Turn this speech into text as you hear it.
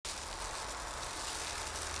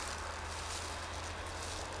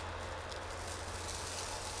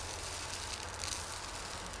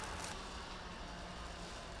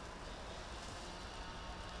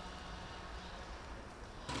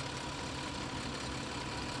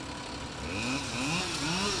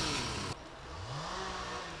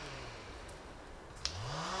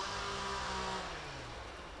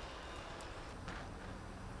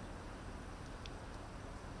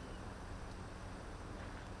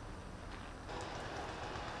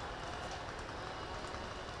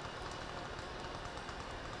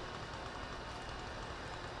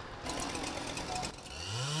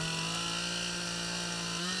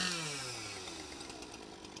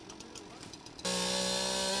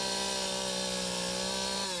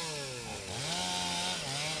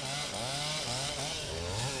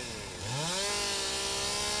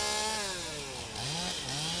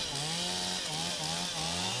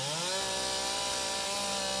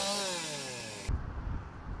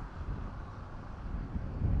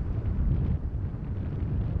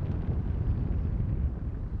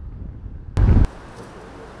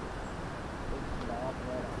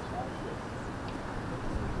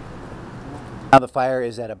Now the fire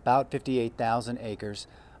is at about 58,000 acres.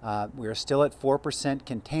 We're still at 4%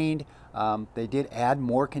 contained. They did add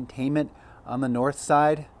more containment on the north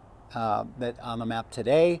side that on the map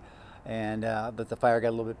today, and but the fire got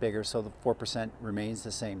a little bit bigger, so the 4% remains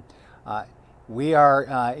the same. We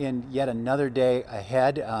are in yet another day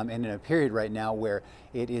ahead and in a period right now where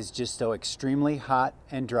it is just so extremely hot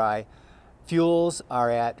and dry. Fuels are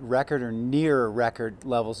at record or near record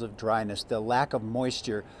levels of dryness. The lack of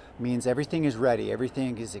moisture means everything is ready.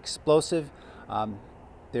 Everything is explosive.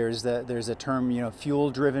 There's a term,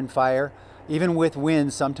 fuel-driven fire. Even with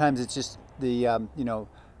wind, sometimes it's just the,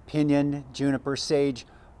 pinyon, juniper, sage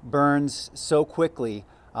burns so quickly.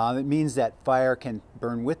 It means that fire can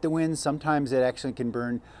burn with the wind. Sometimes it actually can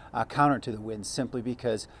burn counter to the wind simply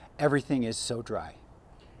because everything is so dry.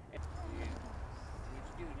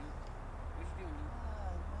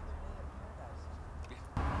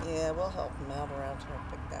 Yeah, we'll help them out around here and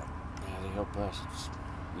pick that. Yeah, they help us. It's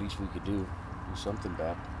the least we could do something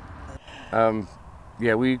back.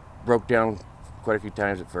 Yeah, we broke down quite a few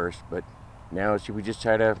times at first, but now we just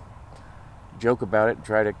try to joke about it and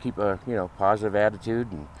try to keep a positive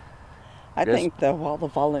attitude. And I think all the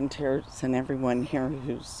volunteers and everyone here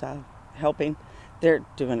who's helping, they're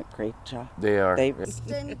doing a great job. They are.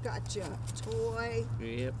 Kristen got you a toy.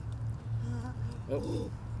 Yep.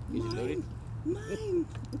 Oh, is it loaded? Mine.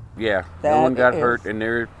 Yeah, no one got hurt, and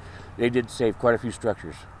they did save quite a few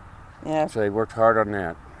structures. Yeah. So they worked hard on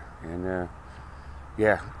that, and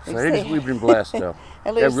yeah. So we've been blessed, though.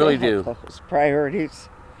 At least they really have do. Those priorities.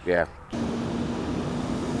 Yeah.